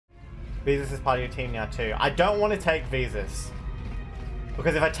Vesus is part of your team now too. I don't want to take Vesus.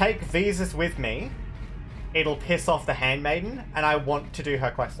 Because if I take Vesus with me, it'll piss off the Handmaiden, and I want to do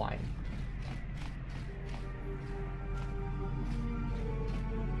her questline.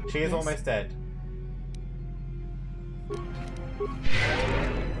 She is almost dead.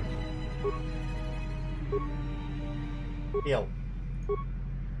 Heal.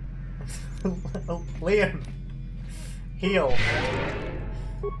 Liam! Heal.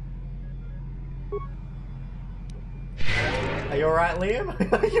 Are you alright,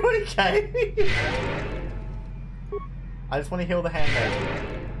 Liam? Are you okay? I just want to heal the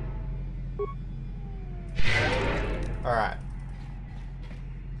Handmaiden. Alright.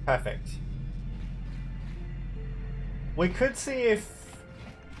 Perfect. We could see if...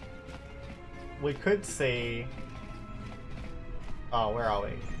 We could see... Oh, where are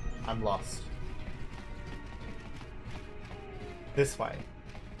we? I'm lost. This way.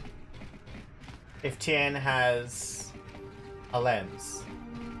 If Tien has a lens.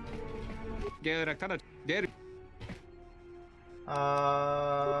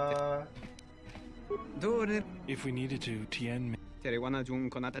 If we needed to, Tien. We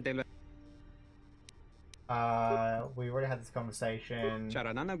already had this conversation.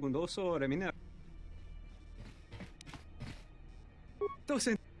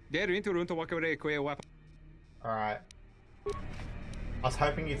 Alright. I was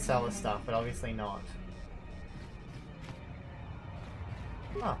hoping you'd sell us stuff, but obviously not.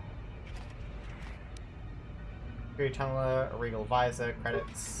 Oh. Fury Tunneler, a Regal Visor,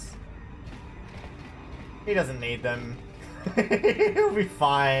 credits. He doesn't need them. He'll be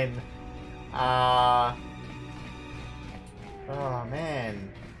fine. Oh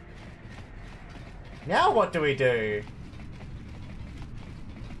man. Now what do we do?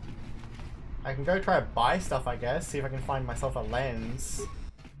 I can go try to buy stuff, I guess. See if I can find myself a lens.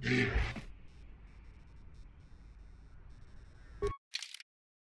 He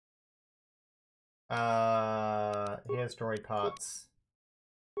has droid parts.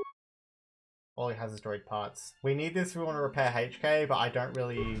 All he has is droid parts. We need this if we want to repair HK, but I don't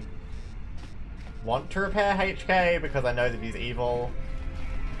really want to repair HK because I know that he's evil.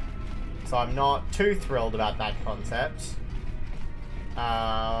 So I'm not too thrilled about that concept.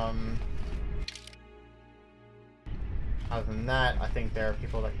 Other than that, I think there are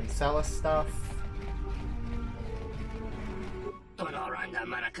people that can sell us stuff.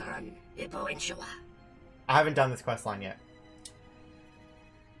 I haven't done this questline yet.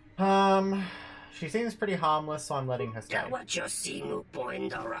 She seems pretty harmless, so I'm letting her stay.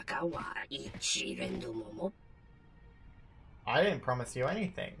 I didn't promise you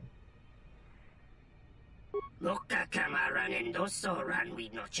anything.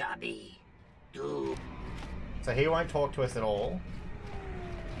 So he won't talk to us at all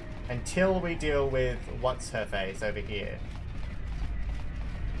until we deal with what's-her-face over here.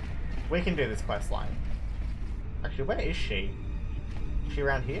 We can do this questline. Actually, where is she? Is she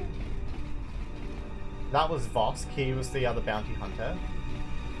around here? That was Vosk. He was the other bounty hunter.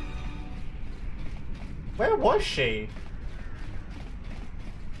 Where was she?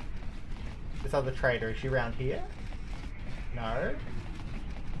 This other trader. Is she around here? No.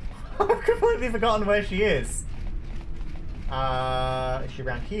 I've completely forgotten where she is. Is she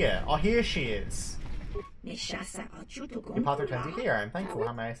around here? Oh, here she is. Your path returns you here. I'm thankful.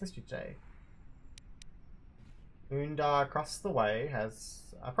 How may I assist you today? Undar across the way has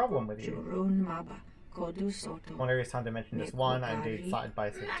a problem with you. Wonder it's time to mention this one. I'm indeed flattered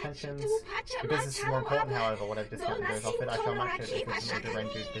by his intentions. Your business is more important, however. Whatever discount there is offered, I shall match it if it's able to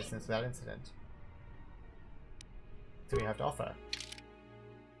render your business without incident. What do we have to offer?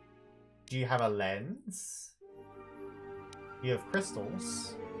 Do you have a lens? You have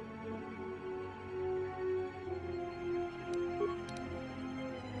crystals.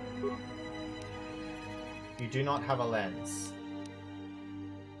 You do not have a lens.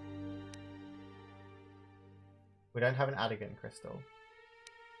 We don't have an Adigan crystal.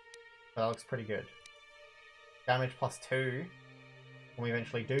 But that looks pretty good. Damage +2 when we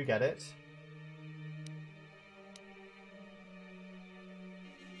eventually do get it.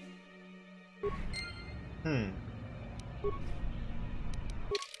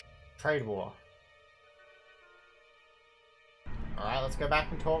 Trade war. Alright, let's go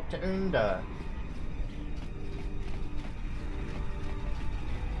back and talk to Unda.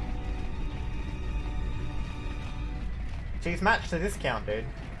 She's matched the discount, dude.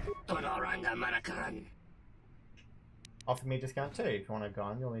 Offer me a discount too. If you want to go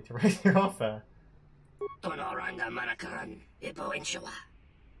on, you'll need to raise your offer.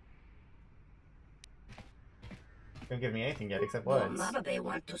 Don't give me anything yet except words. Go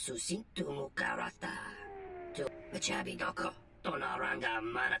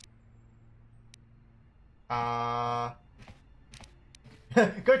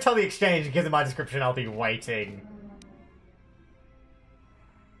tell the exchange and give them my description, I'll be waiting.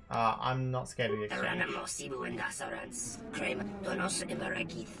 I'm not scared of the exchange.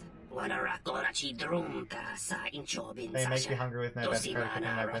 They make you hungry with no best credit and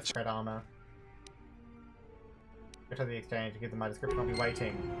no best credit armor. Go to the exchange and give them my description, I'll be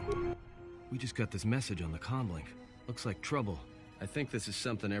waiting. We just got this message on the comlink. Looks like trouble. I think this is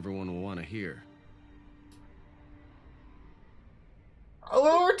something everyone will want to hear.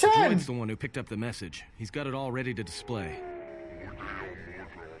 Hello, return! Droid's the one who picked up the message. He's got it all ready to display.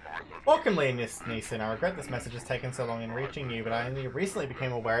 Welcome, Liam Neeson. I regret this message has taken so long in reaching you, but I only recently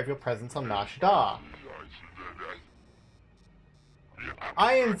became aware of your presence on Nar Shaddaa.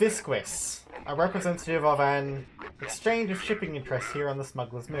 I am Visquis, a representative of an exchange of shipping interests here on the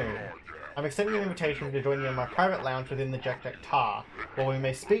Smuggler's Moon. I'm extending an invitation to join you in my private lounge within the Jek Tar, where we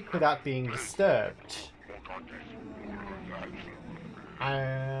may speak without being disturbed.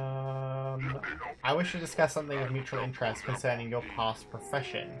 I wish to discuss something of mutual interest concerning your past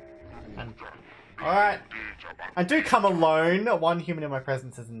profession. And alright. And do come alone. One human in my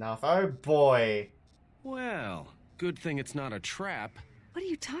presence is enough. Oh boy. Well, good thing it's not a trap. What are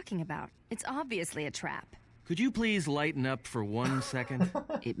you talking about? It's obviously a trap. Could you please lighten up for 1 second?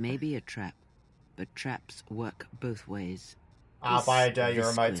 It may be a trap, but traps work both ways. Bao-Dur, your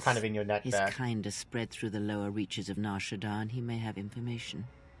remote's kind of in your neck his there. His kind is spread through the lower reaches of Nar Shaddaa, and he may have information.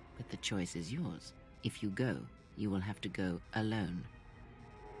 But the choice is yours. If you go, you will have to go alone.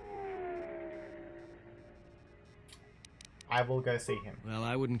 I will go see him. Well,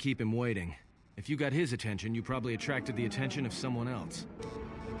 I wouldn't keep him waiting. If you got his attention, you probably attracted the attention of someone else.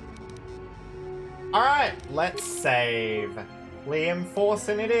 Alright, let's save. Liam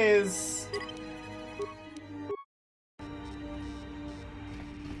Forson it is.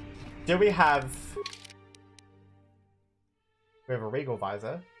 Do we have... We have a Regal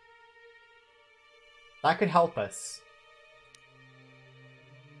Visor. That could help us.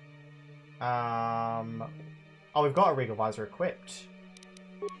 Oh, we've got a Regal Visor equipped.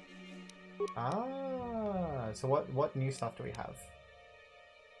 So what new stuff do we have?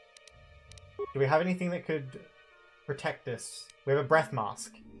 Do we have anything that could protect us? We have a breath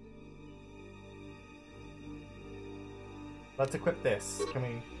mask. Let's equip this. Can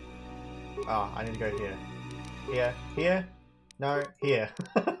we... Oh, I need to go here. Here? Here? No, here.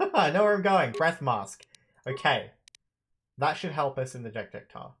 I know where I'm going. Breath mask. Okay. That should help us in the Jek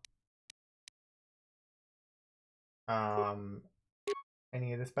Tar.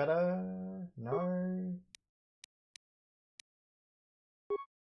 Any of this better? No.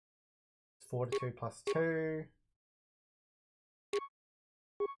 42 plus 2.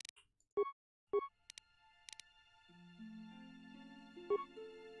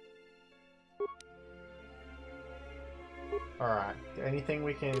 Alright, anything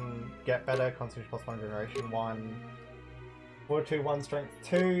we can get better? Constitution plus 1, generation 1. 42, 1, strength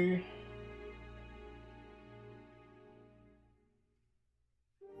 2.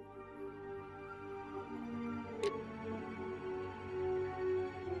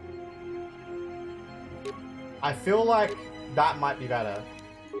 I feel like that might be better.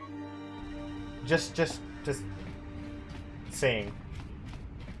 Just seeing.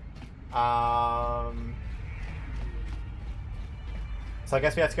 So I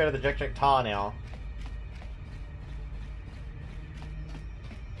guess we have to go to the Jek Tar now.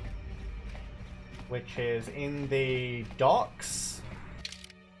 Which is in the docks.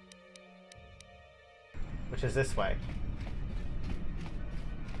 Which is this way.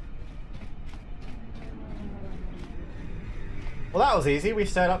 Well, that was easy. We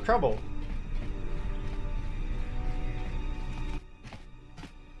stirred up trouble.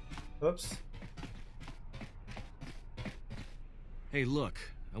 Oops. Hey, look.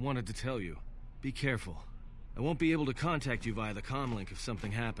 I wanted to tell you. Be careful. I won't be able to contact you via the comlink if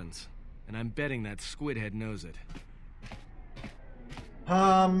something happens. And I'm betting that Squidhead knows it.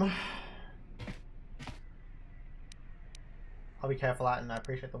 I'll be careful, Atten. I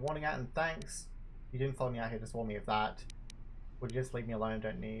appreciate the warning, Atten. Thanks. You didn't follow me out here, just warn me of that. Would you just leave me alone?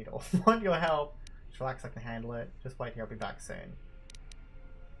 Don't need or want your help. Just relax, I can handle it. Just wait here, I'll be back soon.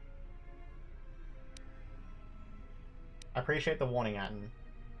 I appreciate the warning, Atten.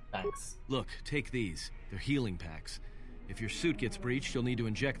 Thanks. Look, take these. They're healing packs. If your suit gets breached, you'll need to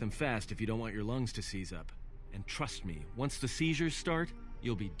inject them fast if you don't want your lungs to seize up. And trust me, once the seizures start,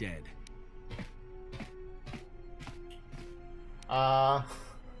 you'll be dead.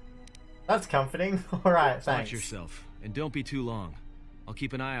 That's comforting. Alright, thanks. Watch yourself, and don't be too long. I'll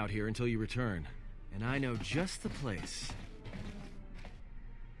keep an eye out here until you return. And I know just the place.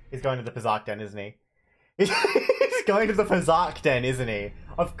 He's going to the Pazak Den, isn't he? He's going to the Pazak Den, isn't he?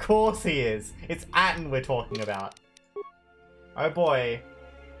 Of course he is. It's Atten we're talking about. Oh boy.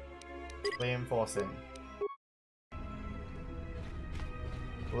 Reinforcing.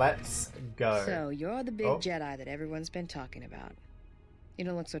 Let's go. So, you're the big Jedi that everyone's been talking about. You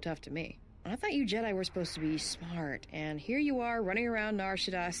don't look so tough to me. I thought you Jedi were supposed to be smart, and here you are running around Nar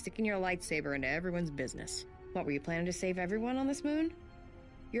Shaddaa sticking your lightsaber into everyone's business. What, were you planning to save everyone on this moon?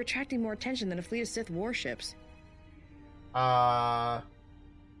 You're attracting more attention than a fleet of Sith warships. Look,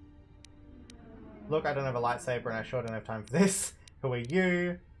 I don't have a lightsaber and I sure don't have time for this. Who are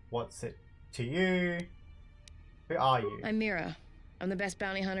you? What's it to you? Who are you? I'm Mira. I'm the best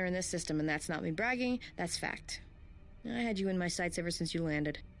bounty hunter in this system, and that's not me bragging, that's fact. I had you in my sights ever since you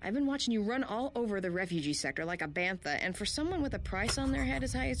landed. I've been watching you run all over the refugee sector like a bantha, and for someone with a price on their head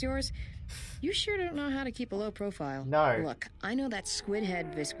as high as yours, you sure don't know how to keep a low profile. No. Look, I know that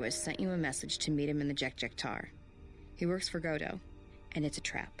squid-head Visquis sent you a message to meet him in the Jek-Jek-Tar. He works for Godo, and it's a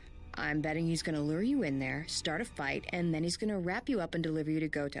trap. I'm betting he's gonna lure you in there, start a fight, and then he's gonna wrap you up and deliver you to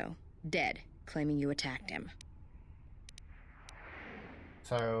Goto. Dead, claiming you attacked him.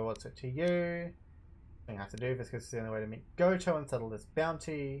 So, what's it to you? Thing I have to do this because it's the only way to meet Goto and settle this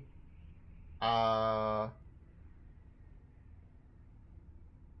bounty.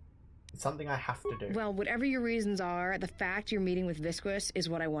 It's something I have to do. Well, whatever your reasons are, the fact you're meeting with Visquis is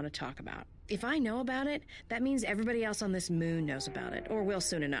what I want to talk about. If I know about it, that means everybody else on this moon knows about it, or will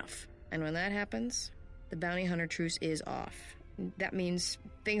soon enough. And when that happens, the bounty hunter truce is off. That means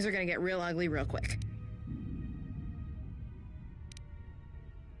things are gonna get real ugly real quick.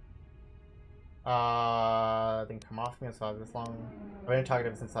 Didn't come off me and survived this long. I've been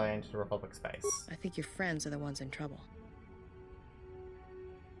targeted since I entered Republic space. I think your friends are the ones in trouble.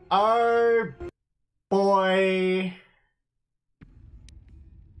 Oh boy.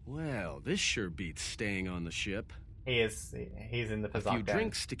 Well, this sure beats staying on the ship. He's in the Pazak. A few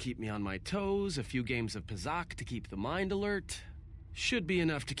drinks to keep me on my toes, a few games of Pazak to keep the mind alert. Should be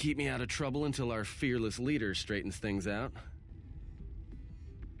enough to keep me out of trouble until our fearless leader straightens things out.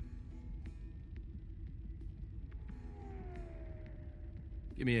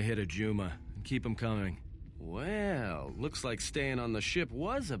 Give me a hit of Juma, and keep 'em coming. Well, looks like staying on the ship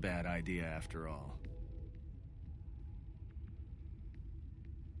was a bad idea after all.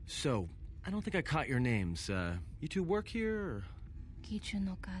 So, I don't think I caught your names. You two work here, or?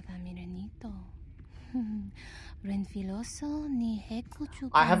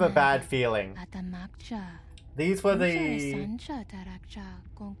 I have a bad feeling. These were the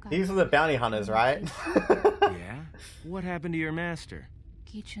bounty hunters, right? Yeah? What happened to your master?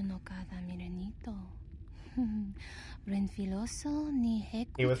 He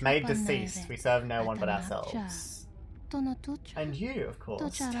was made deceased. We serve no one but ourselves. And you, of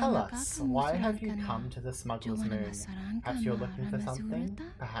course, tell us, why have you come to the Smuggler's Moon? Perhaps you're looking for something?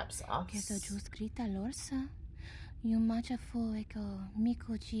 Perhaps us?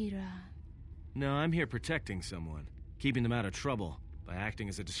 No, I'm here protecting someone. Keeping them out of trouble. By acting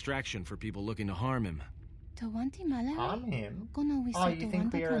as a distraction for people looking to harm him. Harm him? Oh, you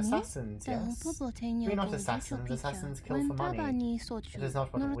think we are assassins, yes? We're not assassins. Assassins kill for money. It is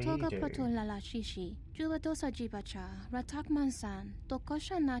not what we do.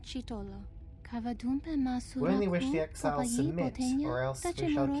 We only wish the exiles submit, or else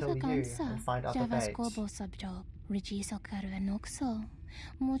we shall kill you and find other bait.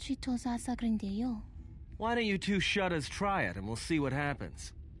 Why don't you two Shaddaas try it and we'll see what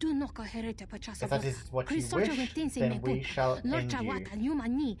happens? If that is what you wish, then we shall end you.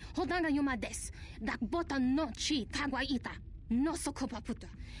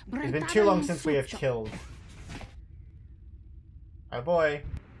 It's been too long since we have killed. Oh boy.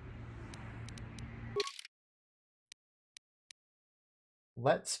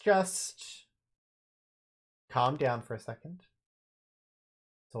 Let's just calm down for a second.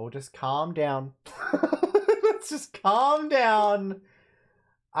 So we'll just calm down. Let's just calm down.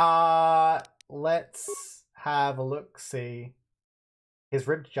 Let's have a look, see. His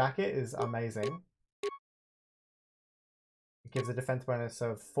ribbed jacket is amazing. It gives a defense bonus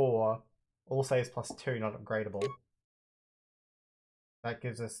of 4. All saves +2, not upgradable. That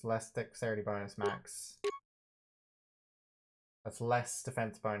gives us less dexterity bonus max. That's less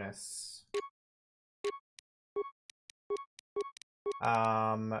defense bonus.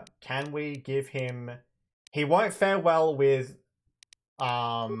 Can we give him... He won't fare well with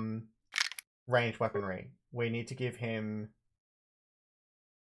ranged weaponry. We need to give him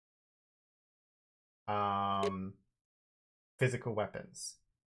Physical weapons.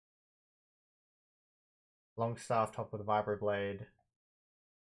 Long staff topped with a vibroblade.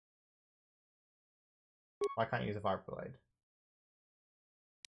 Why can't I use a vibroblade?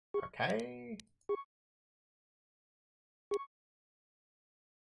 Okay.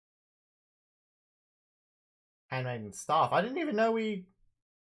 Handmaiden staff. I didn't even know we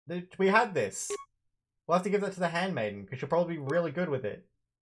had this. We'll have to give that to the handmaiden because she'll probably be really good with it.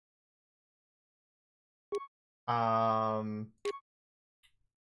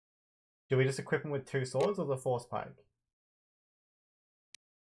 Do we just equip him with 2 swords or the force pike?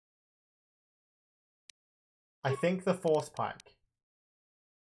 I think the force pike.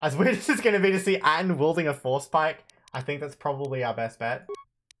 As weird as it's going to be to see Anne wielding a force pike, I think that's probably our best bet.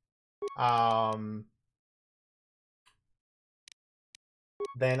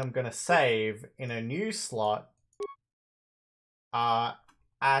 Then I'm going to save in a new slot.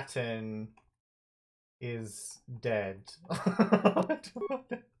 Atten is dead.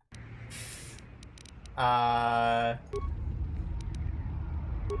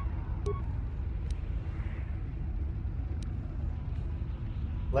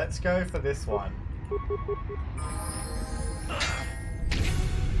 Let's go for this one.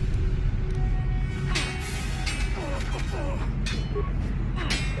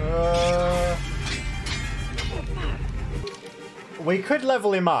 We could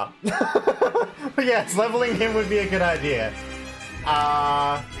level him up. Yes, leveling him would be a good idea.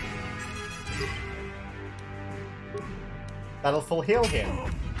 That'll full heal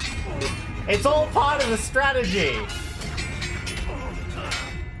him. It's all part of the strategy.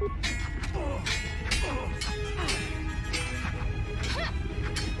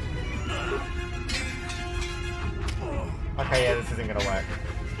 Okay, yeah, this isn't gonna work.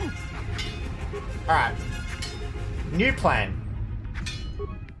 Alright. New plan.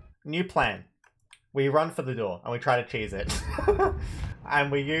 New plan. We run for the door and we try to cheese it.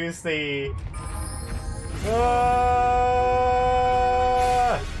 And we use the...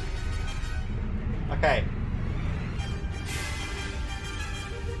 Okay.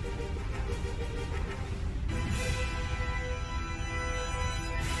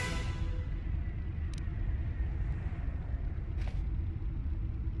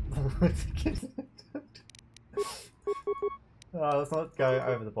 Oh, let's not go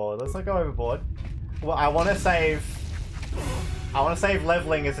over the board. Let's not go overboard. Well, I want to save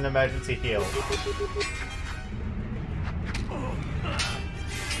leveling as an emergency heal.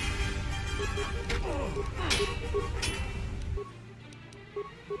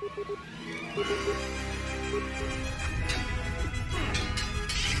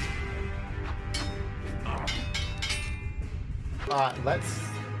 Alright, let's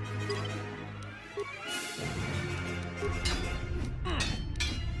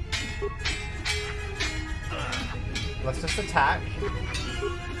just attack.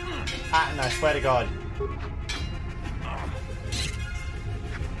 Ah, no, I swear to God.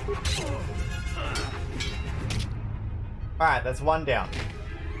 Alright, that's 1 down.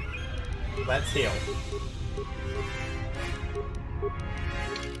 Let's heal.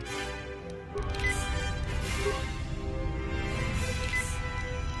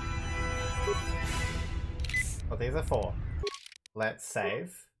 Well, these are 4. Let's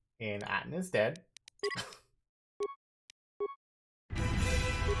save. In Atten is dead.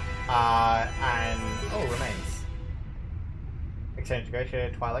 And... oh, remains. Exchange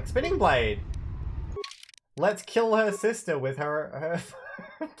negotiated Twilight Spinning Blade! Let's kill her sister with her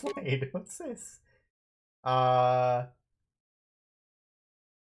blade. What's this?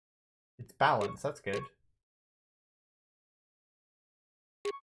 It's balance, that's good.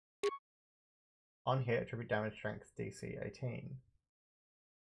 On hit, attribute damage strength DC 18.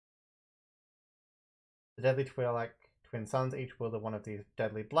 The deadly twin sons each wielded one of these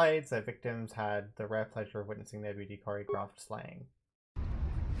deadly blades. Their victims had the rare pleasure of witnessing their beauty choreographed slaying.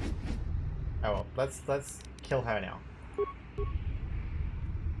 Oh well, let's kill her now.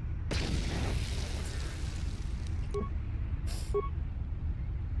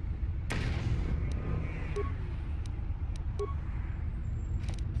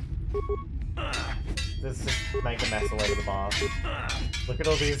 Let's just make a mess all over the bar. Look at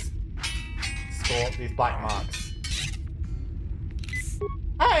all these black marks.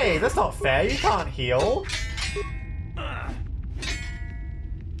 Hey, that's not fair. You can't heal.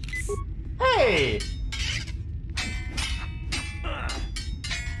 Hey!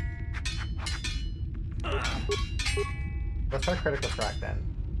 Let's try critical strike then.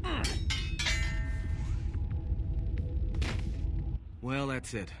 Well,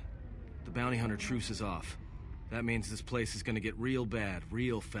 that's it. The bounty hunter truce is off. That means this place is gonna get real bad,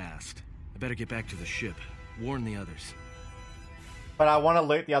 real fast. I better get back to the ship. Warn the others. But I want to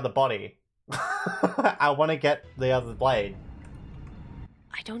loot the other body. I want to get the other blade.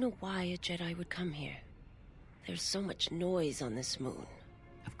 I don't know why a Jedi would come here. There's so much noise on this moon.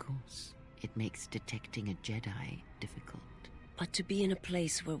 Of course, it makes detecting a Jedi difficult. But to be in a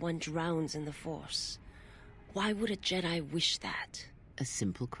place where one drowns in the Force, why would a Jedi wish that? A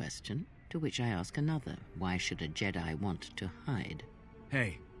simple question, to which I ask another. Why should a Jedi want to hide?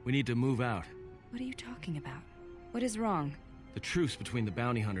 Hey, we need to move out. What are you talking about? What is wrong? The truce between the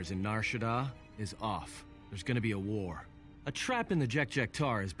bounty hunters and Nar Shaddaa is off. There's gonna be a war. A trap in the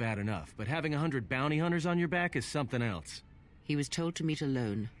Jek-Jek-Tar is bad enough, but having 100 bounty hunters on your back is something else. He was told to meet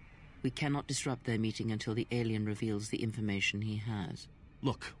alone. We cannot disrupt their meeting until the alien reveals the information he has.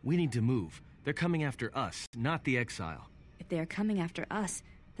 Look, we need to move. They're coming after us, not the exile. If they are coming after us,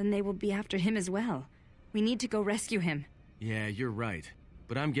 then they will be after him as well. We need to go rescue him. Yeah, you're right.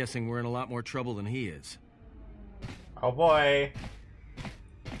 But I'm guessing we're in a lot more trouble than he is. Oh boy.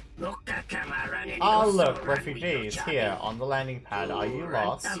 Oh look, refugees here on the landing pad. Are you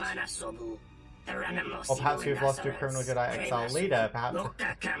lost? Or perhaps you've lost your criminal Jedi exile leader, perhaps.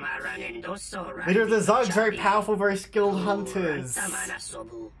 Leader of the Zugs, very powerful, very skilled hunters.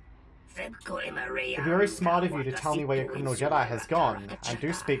 It'd be very smart of you to tell me where your criminal Jedi has gone. I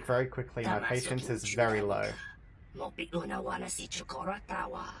do speak very quickly, my patience is very low.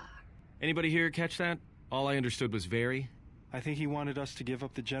 Anybody here catch that? All I understood was very. I think he wanted us to give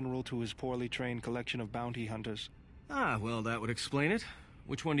up the General to his poorly trained collection of bounty hunters. Ah, well, that would explain it.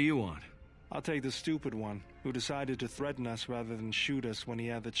 Which one do you want? I'll take the stupid one, who decided to threaten us rather than shoot us when he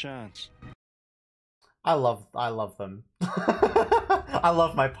had the chance. I love them. I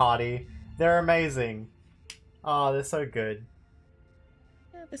love my party. They're amazing. Oh, they're so good.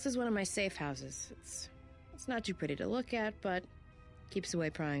 Yeah, this is one of my safe houses. It's not too pretty to look at, but keeps away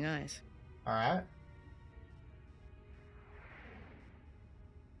prying eyes. Alright.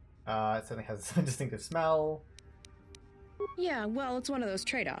 It certainly has a distinctive smell. Yeah, well, it's one of those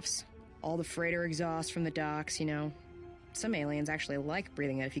trade-offs. All the freighter exhaust from the docks, you know. Some aliens actually like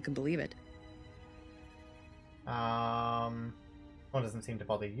breathing it, if you can believe it. One doesn't seem to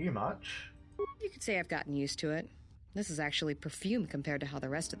bother you much. You could say I've gotten used to it. This is actually perfume compared to how the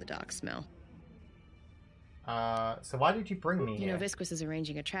rest of the docks smell. So why did you bring me here? You know, Visquis is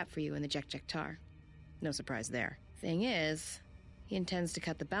arranging a trap for you in the Jek-Jek-Tar. No surprise there. Thing is, he intends to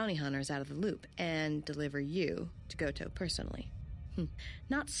cut the bounty hunters out of the loop and deliver you to Goto personally.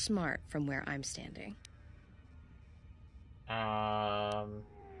 Not smart from where I'm standing. I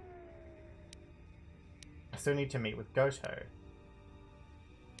still need to meet with Goto.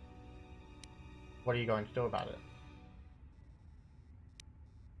 What are you going to do about it?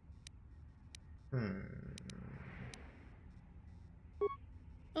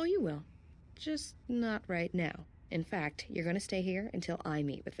 Oh, you will. Just not right now. In fact, you're going to stay here until I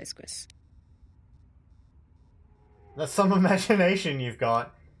meet with Visquis. That's some imagination you've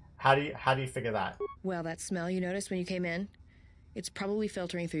got. How do you figure that? Well, that smell you noticed when you came in, it's probably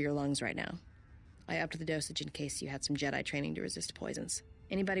filtering through your lungs right now. I upped the dosage in case you had some Jedi training to resist poisons.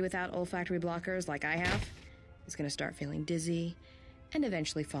 Anybody without olfactory blockers like I have is going to start feeling dizzy and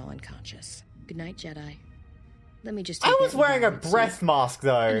eventually fall unconscious. Good night, Jedi. Let me just... I was wearing a breath mask,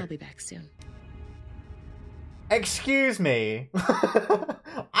 though. And I'll be back soon. Excuse me.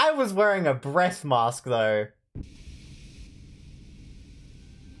 I was wearing a breath mask, though.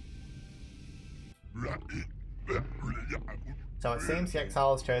 So it seems the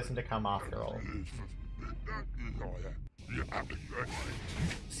exile has chosen to come after all.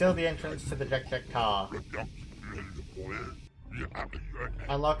 Seal the entrance to the Jek-Jek-Tar.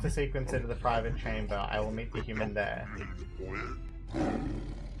 Unlock the sequence into the private chamber. I will meet the human there.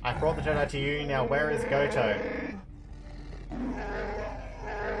 I brought the Jedi to you, now where is Goto?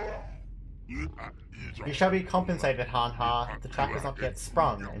 You shall be compensated, Han-Ha. The trap is not yet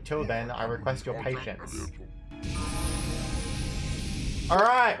sprung. Until then, I request your patience.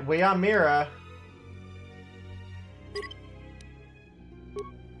 Alright, we are Mira.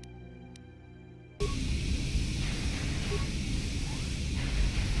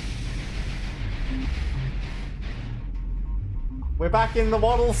 We're back in the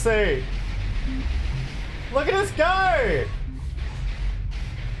waddle suit. Look at us go!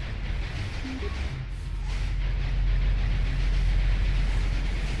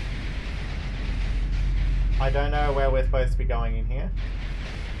 I don't know where we're supposed to be going in here.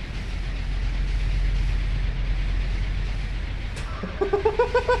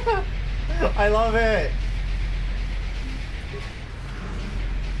 I love it!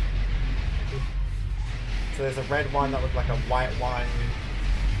 So there's a red one that looked like a white one.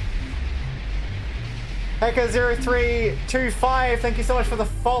 Heka0325, thank you so much for the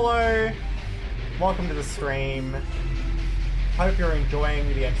follow. Welcome to the stream. Hope you're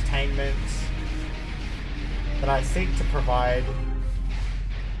enjoying the entertainment that I seek to provide.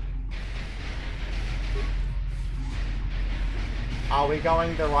 Are we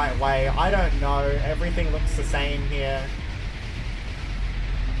going the right way? I don't know. Everything looks the same here.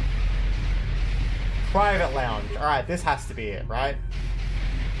 Private lounge. Alright, this has to be it, right?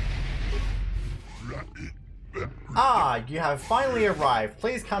 Ah, you have finally arrived.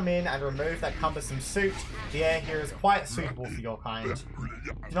 Please come in and remove that cumbersome suit. The air here is quite suitable for your kind.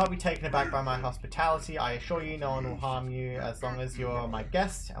 Do not be taken aback by my hospitality. I assure you no one will harm you as long as you're my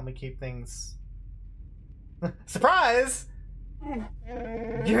guest and we keep things... Surprise!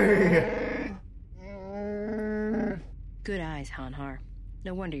 Yeah. Good eyes, Hanhar.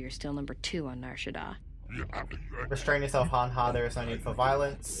 No wonder you're still number 2 on Nar Shaddaa. Restrain yourself, Hanhar. There is no need for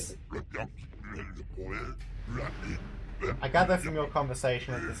violence. I gather from your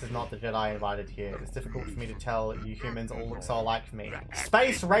conversation that this is not the Jedi I invited here. It's difficult for me to tell you humans all look so alike to me.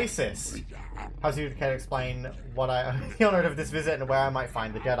 Space racist! How's you care to explain what the honor of this visit and where I might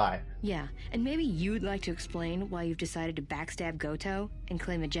find the Jedi? Yeah, and maybe you'd like to explain why you've decided to backstab Goto and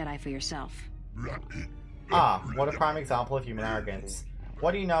claim the Jedi for yourself. Ah, what a prime example of human arrogance.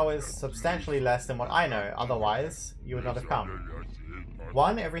 What you know is substantially less than what I know, otherwise you would not have come.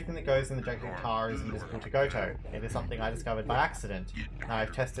 1. Everything that goes in the Jactar is invisible to Goto. It is something I discovered by accident, and I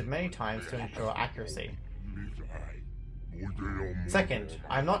have tested many times to ensure accuracy. 2.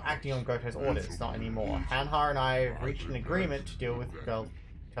 I'm not acting on Goto's orders, not anymore. Hanhar and I reached an agreement to deal with Goto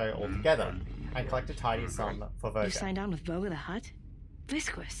altogether, and collect a tidy sum for Voga. You signed on with Voga the Hutt?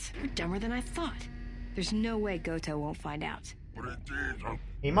 Visquis, you're dumber than I thought. There's no way Goto won't find out.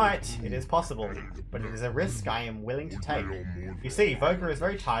 He might, it is possible, but it is a risk I am willing to take. You see, Voga is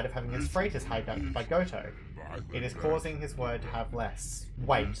very tired of having his freighters hijacked by Goto. It is causing his word to have less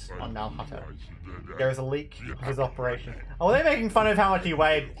weight on Nal Hutta. There is a leak of his operation. Oh, are they making fun of how much he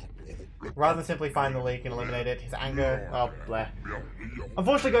weighed? Rather than simply find the leak and eliminate it, his anger, oh, bleh.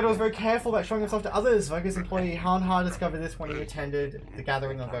 Unfortunately, Goto was very careful about showing himself to others. Voga's employee Hanhar discovered this when he attended the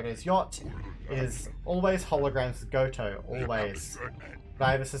gathering on Goto's yacht. It is always holograms with Goto, always. But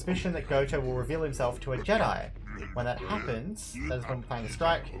I have a suspicion that Goto will reveal himself to a Jedi. When that happens, that is when we plan to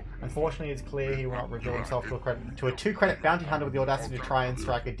strike. Unfortunately, it's clear he will not reveal himself to a 2-credit bounty hunter with the audacity to try and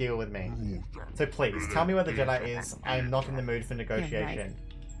strike a deal with me. So please, tell me where the Jedi is. I am not in the mood for negotiation. Yeah, right.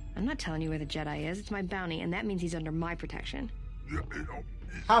 I'm not telling you where the Jedi is. It's my bounty, and that means he's under my protection.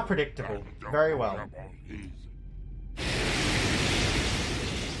 How predictable. Very well.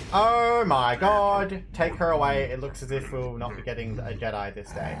 Oh my god! Take her away. It looks as if we will not be getting a Jedi this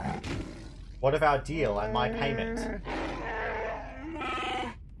day. What of our deal and my payment?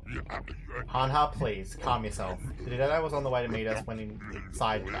 Hanhar, please, calm yourself. The Jedi was on the way to meet us when he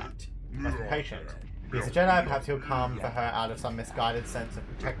sidetracked. Must be patient. If he's a Jedi, perhaps he'll come for her out of some misguided sense of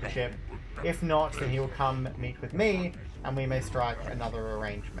protectorship. If not, then he will come meet with me, and we may strike another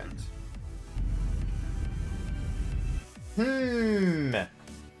arrangement.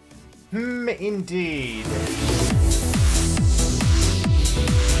 Indeed.